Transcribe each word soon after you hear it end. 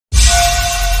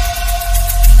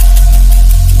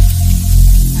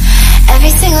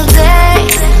single day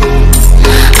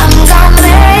I'm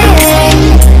gonna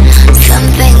make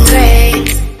something great.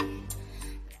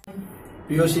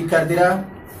 প্রিয় শিক্ষার্থীরা,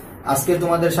 আজকে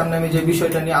তোমাদের সামনে আমি যে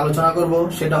বিষয়টা নিয়ে আলোচনা করব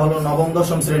সেটা হলো নবম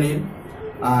দশম শ্রেণীর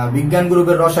বিজ্ঞান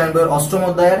গ্রুপের রসায়ন বইয়ের অষ্টম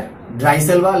অধ্যায়ের ড্রাই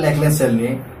সেল বা লেকলেস সেল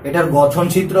নিয়ে। এটার গঠন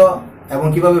চিত্র এবং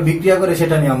কিভাবে বিক্রিয়া করে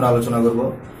সেটা নিয়ে আমরা আলোচনা করব।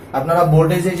 আপনারা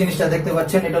বোর্ডে যে জিনিসটা দেখতে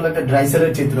পাচ্ছেন এটা হলো একটা ড্রাই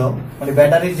সেলের চিত্র, মানে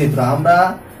ব্যাটারির চিত্র। আমরা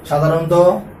সাধারণত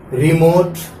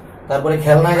রিমোট, তারপরে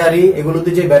খেলনা গাড়ি, এগুলোতে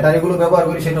যে ব্যাটারিগুলো ব্যবহার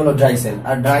করি সেটা হলো ড্রাই সেল।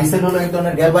 আর ড্রাই সেল হলো এক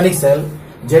ধরনের গ্যালভানিক সেল,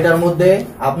 যেটার মধ্যে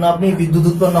আপনি বিদ্যুৎ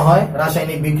উৎপন্ন হয়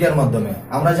রাসায়নিক বিক্রিয়ার মাধ্যমে।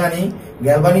 আমরা জানি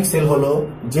গ্যালভানিক সেল হলো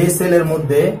যে সেলের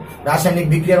মধ্যে রাসায়নিক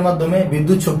বিক্রিয়ার মাধ্যমে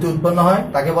বিদ্যুৎ শক্তি উৎপন্ন হয়,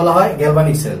 তাকে বলা হয়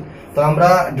গ্যালভানিক সেল। তো আমরা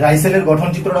ড্রাই সেলের গঠন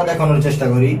চিত্রটা দেখানোর চেষ্টা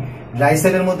করি। ড্রাই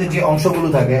সেলের মধ্যে যে অংশগুলো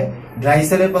থাকে, ড্রাই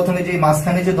সেলের প্রথমে যে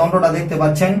মাঝখানে যে দণ্ডটা দেখতে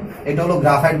পাচ্ছেন এটা হলো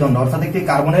গ্রাফাইট দণ্ড, অর্থাৎ একটি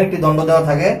কার্বনের একটি দণ্ড দেওয়া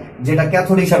থাকে যেটা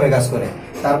ক্যাথোড হিসাবে কাজ করে।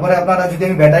 তারপরে আপনারা যদি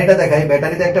আমি ব্যাটারিটা দেখাই,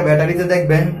 ব্যাটারিতে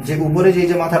দেখবেন যে উপরে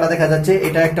যে মাথাটা দেখা যাচ্ছে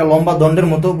এটা একটা লম্বা দণ্ডের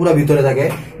মতো পুরো ভিতরে থাকে,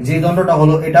 যে দণ্ডটা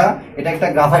হলো এটা একটা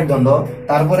গ্রাফাইট দণ্ড।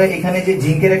 তারপরে এখানে যে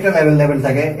জিঙ্কের একটা লেভেল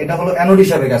থাকে, এটা হলো অ্যানোড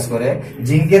হিসাবে কাজ করে।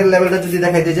 জিঙ্কের লেভেলটা যদি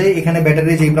দেখাইতে যাই, এখানে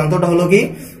ব্যাটারির যে প্রান্তটা হলো কি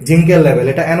জিঙ্কের লেভেল,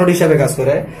 এটা অ্যানোড হিসাবে কাজ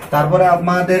করে। তারপরে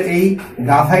আপনাদের এই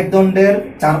গ্রাফাইট দণ্ডের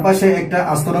চারপাশে একটা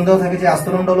আস্তরণ দেওয়া থাকে, যে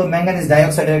আস্তরণটা হলো ম্যাঙ্গানিজ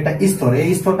ডাইঅক্সাইডের একটা স্তর।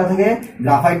 এই স্তরটা থেকে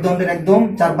গ্রাফাইট দণ্ডের একদম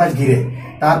চারপাশ ঘিরে।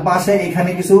 তার পাশে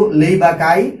এখানে কিছু লেই বা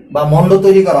কাই বা মন্ড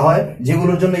তৈরি করা হয়,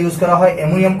 যেগুলোর জন্য ইউজ করা হয়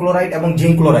অ্যামোনিয়াম ক্লোরাইড এবং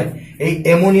জিঙ্ক ক্লোরাইড। এই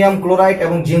অ্যামোনিয়াম ক্লোরাইড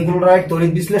এবং জিঙ্ক ক্লোরাইড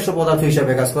তড়িৎ বিশ্লেষ্য পদার্থ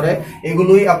হিসেবে কাজ করে।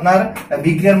 এগুলোই আপনার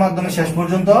বিক্রিয়ার মাধ্যমে শেষ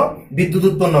পর্যন্ত বিদ্যুৎ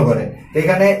উৎপন্ন করে।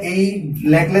 এখানে এই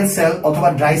লেকলেস সেল অথবা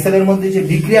ড্রাই সেলের মধ্যে যে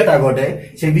বিক্রিয়াটা ঘটে,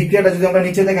 সেই বিক্রিয়াটা যদি আমরা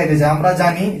নিচে দেখাইতে যাই, আমরা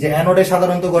জানি যে অ্যানোডে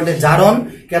সাধারণত ঘটে জারণ,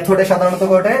 ক্যাথোডে সাধারণত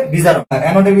ঘটে বিজারণ।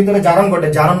 অ্যানোডের ভিতরে জারণ ঘটে,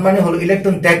 জারণ মানে হলো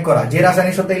ইলেকট্রন ত্যাগ করা। যে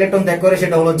রাসায়নিক সত্তা ইলেকট্রন ত্যাগ করে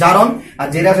সেটা হলো জারণ, আর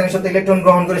যে রাসায়নিক সত্তা ইলেকট্রন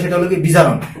গ্রহণ করে সেটা হলো কি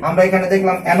বিজারণ। আমরা এখানে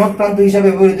দেখলাম অ্যানোড প্রান্ত হিসেবে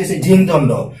ব্যবহৃত হচ্ছে জিঙ্ক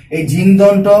দণ্ড। এই জিঙ্ক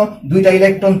দণ্ড দুইটা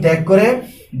ইলেকট্রন ত্যাগ করে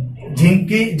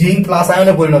জিঙ্ক প্লাস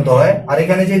আয়নে পরিণত হয়। আর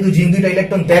এখানে যেহেতু জিঙ্ক দুইটা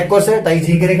ইলেকট্রন ত্যাগ করছে, তাই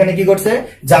জিঙ্কের এখানে কি করছে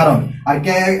জারণ। আর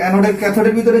অ্যানোডের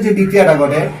ক্যাথোডের ভিতরে যে বিক্রিয়াটা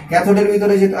ঘটে, ক্যাথোডের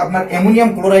ভিতরে যে আপনার অ্যামোনিয়াম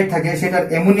ক্লোরাইড থাকে, সেটার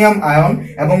অ্যামোনিয়াম আয়ন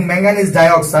এবং ম্যাঙ্গানিজ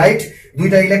ডাইঅক্সাইড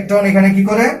দুইটা ইলেকট্রন এখানে কি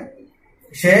করে,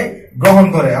 সে গ্রহণ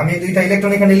করে। আমি দুইটা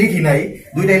ইলেকট্রন এখানে লিখি নাই,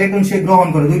 দুইটা ইলেকট্রন সে গ্রহণ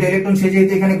করে। দুইটা ইলেকট্রন সে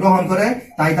যেহেতু এখানে গ্রহণ করে,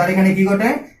 তাই তার এখানে কি ঘটে,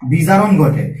 বিজারণ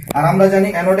ঘটে। আর আমরা জানি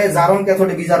অ্যানোডে জারণ,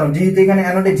 ক্যাথোডে বিজারণ। যেহেতু এখানে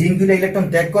অ্যানোডে জিঙ্ক দুইটা ইলেকট্রন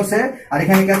ত্যাগ করছে, আর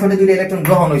এখানে ক্যাথোডে দুইটা ইলেকট্রন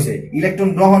গ্রহণ হয়েছে। ইলেকট্রন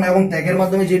গ্রহণ এবং ত্যাগের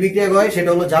মাধ্যমে যে বিক্রিয়া হয় সেটা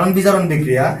হলো জারণ বিজারণ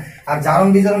বিক্রিয়া। আর জারণ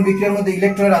বিজারণ বিক্রিয়ার মধ্যে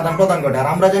ইলেকট্রনের আদান প্রদান ঘটে। আর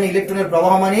আমরা জানি ইলেকট্রনের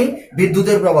প্রবাহ মানে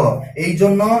বিদ্যুতের প্রবাহ। এই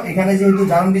জন্য এখানে যেহেতু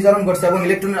জারণ বিজারণ ঘটছে এবং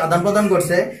ইলেকট্রনের আদান প্রদান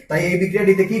ঘটছে, তাই এই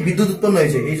বিক্রিয়াটিতে কি বিদ্যুৎ উৎপন্ন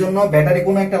হয়েছে। এই জন্য ব্যাটারি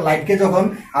কোনো একটা লাইটকে যখন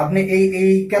আপনি এই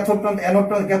ক্যাথোড প্রান্ত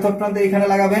ক্যাথোড প্রান্তে এখানে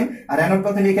লাগাবেন, আর অ্যানোড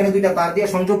প্রান্তে এখানে দুইটা তার দিয়ে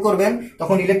সংযোগ করবেন,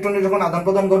 তখন ইলেকট্রনের যখন আদান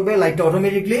প্রদান করবে, লাইটটা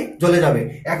অটোমেটিকলি জ্বলে যাবে।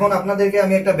 এখন আপনাদেরকে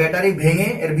আমি একটা ব্যাটারি ভেঙে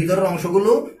এর ভিতরের অংশগুলো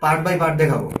পার্ট বাই পার্ট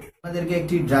দেখাবো। আপনাদেরকে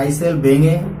একটি ড্রাই সেল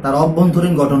ভেঙে তার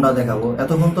অভ্যন্তরীণ গঠনটা দেখাবো।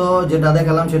 এতক্ষণ তো যেটা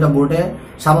দেখালাম সেটা বোর্ডে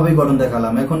স্বাভাবিক গঠন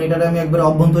দেখালাম, এখন এটারে আমি একবার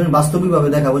অভ্যন্তরীণ বাস্তবিকভাবে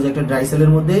দেখাবো যে একটা ড্রাই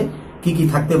সেলের মধ্যে কি কি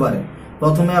থাকতে পারে।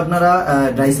 প্রথমে আপনারা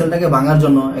ড্রাই সেলটাকে ভাঙার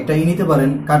জন্য একটা নিতে পারেন,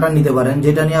 কাটার নিতে পারেন,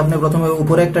 যেটা নিয়ে আপনি প্রথমে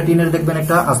উপরে একটা টিনের দেখবেন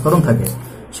একটা আস্তরণ থাকে,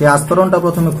 সেই আস্তরণটা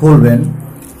প্রথমে খুলবেন।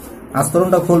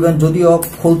 আস্তরণটা খুলবেন, যদিও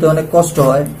খুলতে অনেক কষ্ট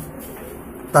হয়,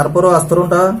 তারপরও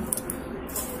আস্তরণটা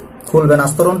খুলবেন।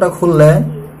 আস্তরণটা খুললে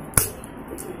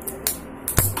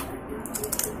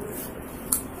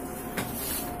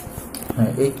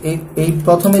এই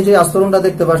প্রথমে যে আস্তরণটা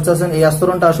দেখতে পাচ্ছেন, এই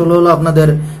আস্তরণটা আসলে হলো আপনাদের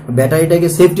ব্যাটারিটাকে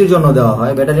সেফটির জন্য দেওয়া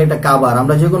হয়। ব্যাটারি একটা কাভার,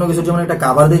 আমরা যে কোনো কিছুর যেমন একটা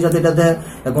কাভার দিই যাতে এটাতে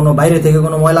কোনো বাইরে থেকে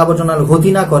কোনো ময়লা আবর্জনা ক্ষতি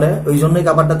না করে, ওই জন্যই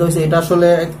কাভারটা দেওয়া হয়েছে। এটা আসলে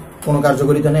কোনো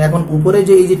কার্যকারিতা নেই। এখন উপরে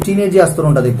যে এই যে টিনের যে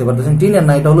আস্তরণটা দেখতে পাচ্ছেন, টিনের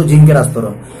না, এটা হলো জিঙ্কের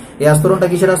আস্তরণ। এই আস্তরণটা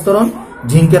কিসের আস্তরণ?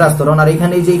 জিঙ্কের আস্তরণ। আর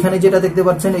এখানে যেটা দেখতে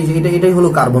পাচ্ছেন, এই যে এটাই হলো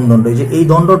কার্বন দণ্ড। এই যে এই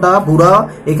দণ্ডটা পুরা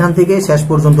এখান থেকে শেষ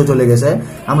পর্যন্ত চলে গেছে।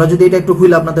 আমরা যদি এটা একটু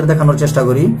খুলে আপনাদের দেখানোর চেষ্টা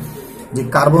করি, যে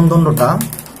কার্বন দণ্ডটা,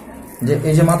 যে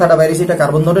এই যে মাথাটা বাইরে সেটা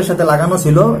কার্বন দণ্ডের সাথে লাগানো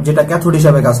ছিল, যেটা ক্যাথোড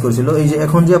হিসাবে কাজ করছিল। এই যে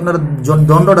এখন যে আপনারা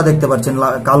দণ্ডটা দেখতে পাচ্ছেন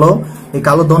কালো, এই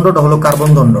কালো দণ্ডটা হলো কার্বন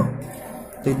দণ্ড।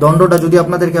 এই দণ্ডটা যদি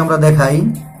আপনাদেরকে আমরা দেখাই,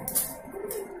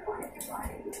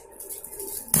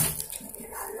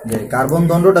 যে কার্বন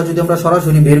দণ্ডটা যদি আমরা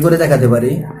সরাসরি বের করে দেখাতে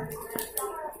পারি,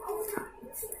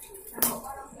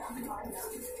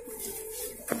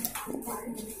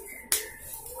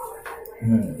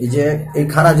 এই যে এই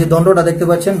খাড়া যে দণ্ডটা দেখতে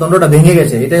পাচ্ছেন, দণ্ডটা ভেঙে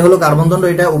গেছে, এটাই হলো কার্বন দণ্ড।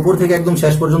 এটা উপর থেকে একদম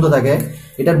শেষ পর্যন্ত থাকে।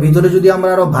 এটার ভিতরে যদি আমরা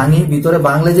আরো ভাঙি, ভিতরে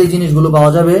বাংলা যে জিনিসগুলো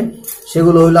পাওয়া যাবে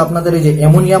সেগুলো হলো আপনাদের এই যে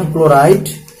অ্যামোনিয়াম ক্লোরাইড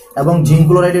এবং জিঙ্ক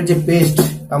ক্লোরাইডের যে পেস্ট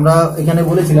আমরা এখানে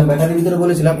বলেছিলাম, ব্যাটারির ভিতরে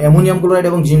বলেছিলাম অ্যামোনিয়াম ক্লোরাইড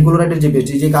এবং জিঙ্ক ক্লোরাইডের যে পেস্ট,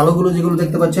 যে কালোগুলো যেগুলো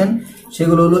দেখতে পাচ্ছেন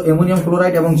সেগুলো হলো অ্যামোনিয়াম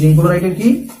ক্লোরাইড এবং জিঙ্ক ক্লোরাইডের কি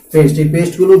পেস্ট। এই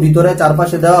পেস্টগুলো ভিতরে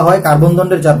চারপাশে দেওয়া হয় কার্বন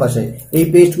দণ্ডের চারপাশে। এই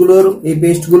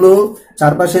পেস্টগুলো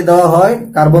চারপাশে দেওয়া হয়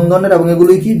কার্বন দণ্ডের, এবং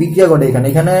এগুলোই কি বিক্রিয়া ঘটে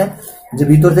এখানে যে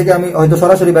ভিতর থেকে আমি হয়তো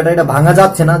সরাসরি ব্যাটারিটা ভাঙা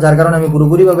যাচ্ছে না, যার কারণে আমি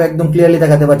পুরোপুরি ভাবে একদম ক্লিয়ারলি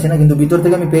দেখাতে পারছি না, কিন্তু ভিতর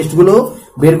থেকে আমি পেস্টগুলো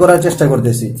বের করার চেষ্টা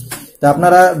করতেছি। তা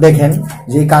আপনারা দেখেন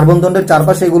যে কার্বন দণ্ডের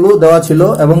চারপাশে এগুলো দেওয়া ছিল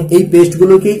এবং এই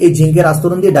পেস্টগুলোকে এই জিঙ্কের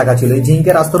আস্তরণ দিয়ে ঢাকা ছিল। এই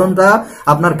জিঙ্কের আস্তরণটা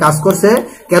আপনার কাজ করছে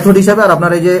ক্যাথোড হিসাবে, আর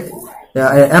আপনার এই যে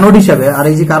অ্যানোড হিসাবে। আর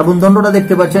এই যে কার্বন দণ্ডটা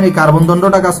দেখতে পাচ্ছেন, এই কার্বন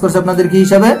দণ্ডটা কাজ করছে আপনাদের কি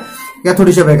হিসাবে, ক্যাথোড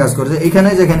হিসাবে কাজ করছে। এখানে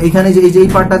দেখেন, এখানে যে এই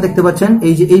পার্টটা দেখতে পাচ্ছেন,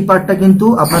 এই পার্টটা কিন্তু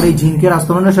আপনার এই জিঙ্কের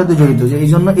আস্তরণের সাথে জড়িত, যে এই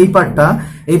জন্য এই পার্টটা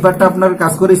আপনার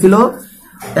কাজ করেছিল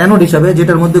অ্যানোড হিসাবে,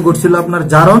 যেটার মধ্যে ঘটছিল আপনার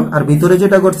জারণ, আর ভিতরে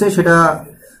যেটা ঘটছে সেটা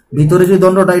ভিতরে যে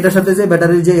দণ্ডটা এটার সাথে যে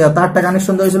ব্যাটারির যে তারটা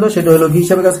কানেকশন দেওয়া ছিল সেটা হলো কি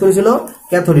হিসাবে কাজ করেছিল,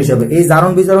 ক্যাথোড হিসাবে। এই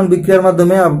জারণ বিজারণ বিক্রিয়ার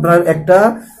মাধ্যমে আপনার একটা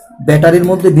ব্যাটারির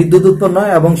মধ্যে বিদ্যুৎ উৎপন্ন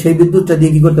হয় এবং সেই বিদ্যুৎটা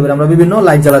দিয়ে কি করতে পারি, আমরা বিভিন্ন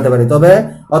লাইট জ্বালাতে পারি। তবে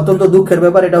অত্যন্ত দুঃখের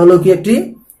ব্যাপার, এটা হলো কি একটি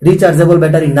রিচার্জেবল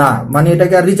ব্যাটারি না, মানে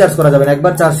এটাকে আর রিচার্জ করা যাবে না,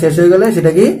 একবার চার্জ শেষ হয়ে গেলে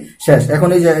সেটা কি শেষ। এখন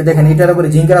এই যে দেখেন, এটার উপরে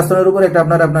জিঙ্কের আস্তরণের উপরে একটা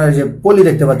আপনার যে পলি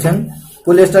দেখতে পাচ্ছেন,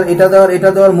 পলিয়েস্টার, এটা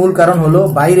দেওয়ার মূল কারণ হলো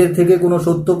বাইরের থেকে কোনো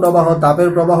শৈত্য প্রবাহ, তাপের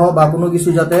প্রবাহ বা কোনো কিছু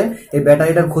যাতে এই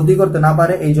ব্যাটারিটার ক্ষতি করতে না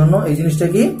পারে, এই জন্য এই জিনিসটা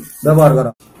কি ব্যবহার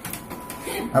করা।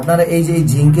 আপনারা এই যে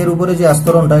জিঙ্কের উপরে যে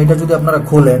আস্তরণটা, এটা যদি আপনারা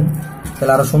খোলেন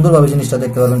তাহলে আরো সুন্দরভাবে জিনিসটা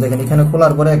দেখতে পারবেন। দেখেন এখানে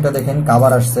খোলার পরে একটা দেখেন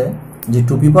কাভার আসছে, যে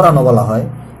টুপি পরানো বলা হয়,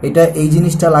 এটা এই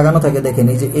জিনিসটা লাগানো থাকে। দেখেন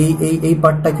এই যে এই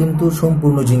পার্টটা কিন্তু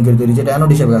সম্পূর্ণ জিঙ্কের তৈরি, যেটা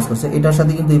অ্যানোড হিসেবে কাজ করছে। এটার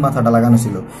সাথে কিন্তু এই মাথাটা লাগানো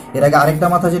ছিল। এর আগে আরেকটা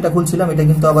মাথা যেটা খুলছিলাম, এটা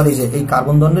কিন্তু আবার এই যে এই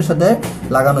কার্বন দণ্ডের সাথে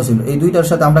লাগানো ছিল। এই দুইটার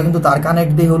সাথে আমরা কিন্তু তার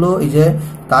কানেক্ট দিই, হলো এই যে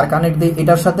তার কানেক্ট দিই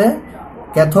এটার সাথে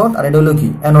ক্যাথোড, আর এটা হলো কি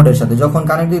অ্যানোডের সাথে। যখন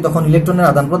কানেক্ট দিই তখন ইলেকট্রনের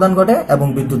আদান প্রদান ঘটে এবং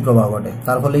বিদ্যুৎ প্রবাহ ঘটে,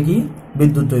 তার ফলে কি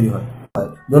বিদ্যুৎ তৈরি হয়।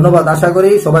 ধন্যবাদ। আশা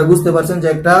করি সবাই বুঝতে পারছেন যে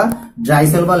একটা ড্রাই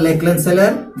সেল বা লেকলেন্স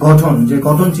সেলের গঠন, যে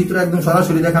গঠন চিত্র একদম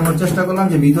সরাসরি দেখানোর চেষ্টা করলাম,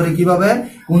 যে ভিতরে কিভাবে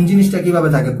কোন জিনিসটা কিভাবে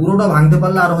থাকে। পুরোটা ভাঙতে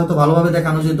পারলে আরো হয়তো ভালোভাবে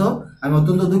দেখানো যেত। আমি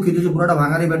অত্যন্ত দুঃখিত যে পুরোটা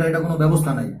ভাঙার এই ব্যাটারিটা কোনো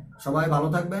ব্যবস্থা নাই। সবাই ভালো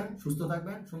থাকবেন, সুস্থ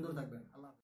থাকবেন, সুন্দর থাকবেন।